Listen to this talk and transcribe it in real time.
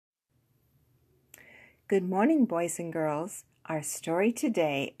Good morning, boys and girls. Our story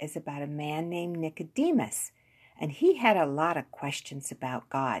today is about a man named Nicodemus, and he had a lot of questions about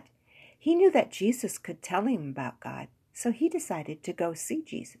God. He knew that Jesus could tell him about God, so he decided to go see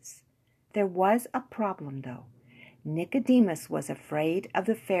Jesus. There was a problem, though. Nicodemus was afraid of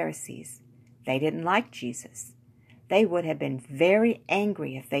the Pharisees. They didn't like Jesus. They would have been very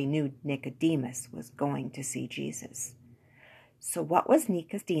angry if they knew Nicodemus was going to see Jesus. So what was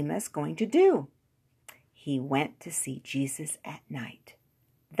Nicodemus going to do? He went to see Jesus at night.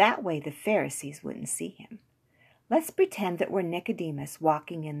 That way the Pharisees wouldn't see him. Let's pretend that we're Nicodemus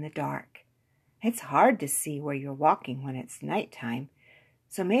walking in the dark. It's hard to see where you're walking when it's nighttime,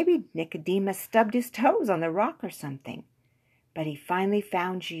 so maybe Nicodemus stubbed his toes on the rock or something. But he finally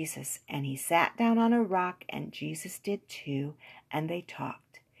found Jesus, and he sat down on a rock, and Jesus did too, and they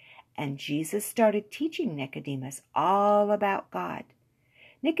talked. And Jesus started teaching Nicodemus all about God.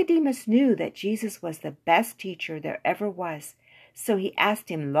 Nicodemus knew that Jesus was the best teacher there ever was, so he asked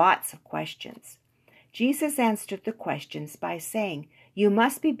him lots of questions. Jesus answered the questions by saying, "You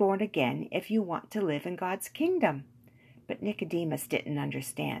must be born again if you want to live in God's kingdom." But Nicodemus didn't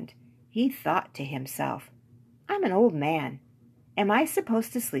understand. He thought to himself, "I'm an old man. Am I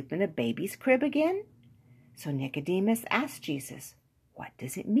supposed to sleep in a baby's crib again?" So Nicodemus asked Jesus, "What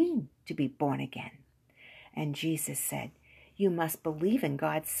does it mean to be born again?" And Jesus said, "You must believe in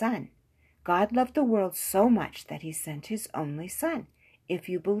God's Son. God loved the world so much that he sent his only Son. If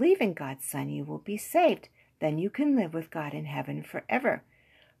you believe in God's Son, you will be saved. Then you can live with God in heaven forever.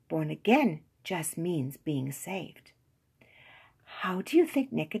 Born again just means being saved." How do you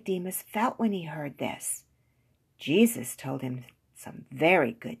think Nicodemus felt when he heard this? Jesus told him some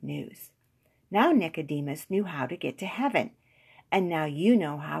very good news. Now Nicodemus knew how to get to heaven, and now you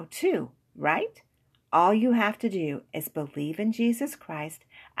know how too, right? All you have to do is believe in Jesus Christ,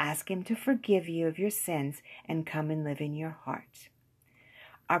 ask him to forgive you of your sins, and come and live in your heart.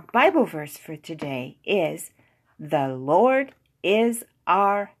 Our Bible verse for today is, "The Lord is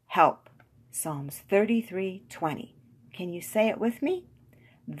our help," Psalms 33:20. Can you say it with me?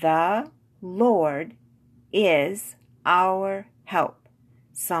 The Lord is our help,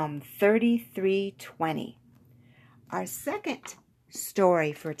 Psalm 33:20. Our second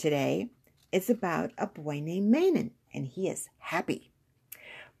story for today is about a boy named Manon, and he is happy.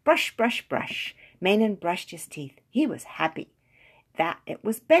 Brush, brush, brush. Manon brushed his teeth. He was happy that it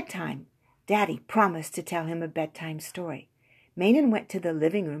was bedtime. Daddy promised to tell him a bedtime story. Manon went to the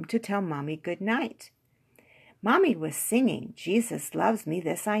living room to tell Mommy good night. Mommy was singing, "Jesus loves me,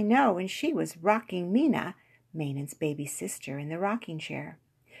 this I know," and she was rocking Mina, Manon's baby sister, in the rocking chair.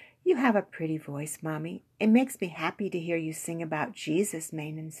 "You have a pretty voice, Mommy. It makes me happy to hear you sing about Jesus,"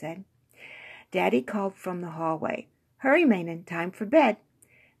 Manon said. Daddy called from the hallway, "Hurry, Manon, time for bed."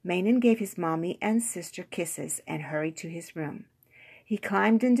 Manon gave his mommy and sister kisses and hurried to his room. He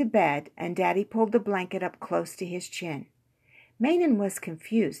climbed into bed, and Daddy pulled the blanket up close to his chin. Manon was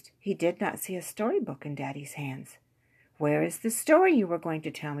confused. He did not see a storybook in Daddy's hands. "Where is the story you were going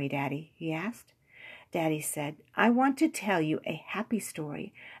to tell me, Daddy?" he asked. Daddy said, "I want to tell you a happy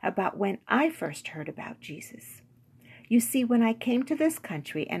story about when I first heard about Jesus. You see, when I came to this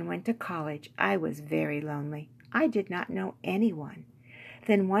country and went to college, I was very lonely. I did not know anyone.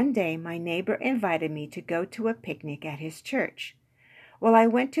 Then one day my neighbor invited me to go to a picnic at his church. Well, I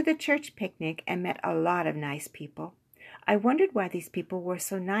went to the church picnic and met a lot of nice people. I wondered why these people were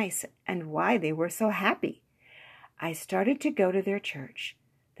so nice and why they were so happy. I started to go to their church.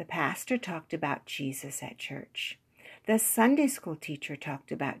 The pastor talked about Jesus at church. The Sunday school teacher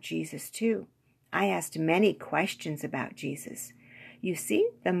talked about Jesus too. I asked many questions about Jesus. You see,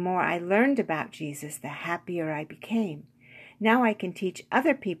 the more I learned about Jesus, the happier I became. Now I can teach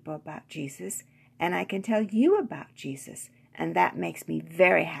other people about Jesus, and I can tell you about Jesus, and that makes me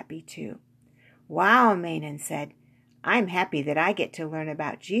very happy too." "Wow," Manon said. "I'm happy that I get to learn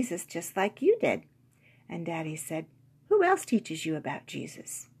about Jesus just like you did." And Daddy said, "Who else teaches you about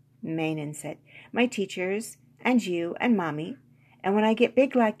Jesus?" Manon said, "My teachers, and you, and Mommy. And when I get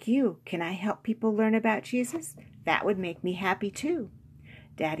big like you, can I help people learn about Jesus? That would make me happy too."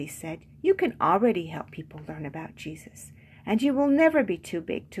 Daddy said, "You can already help people learn about Jesus, and you will never be too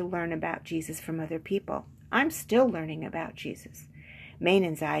big to learn about Jesus from other people. I'm still learning about Jesus."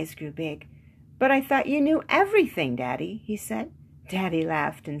 Manon's eyes grew big. "But I thought you knew everything, Daddy," he said. Daddy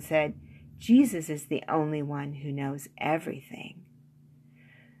laughed and said, "Jesus is the only one who knows everything."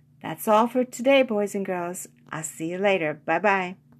 That's all for today, boys and girls. I'll see you later. Bye-bye.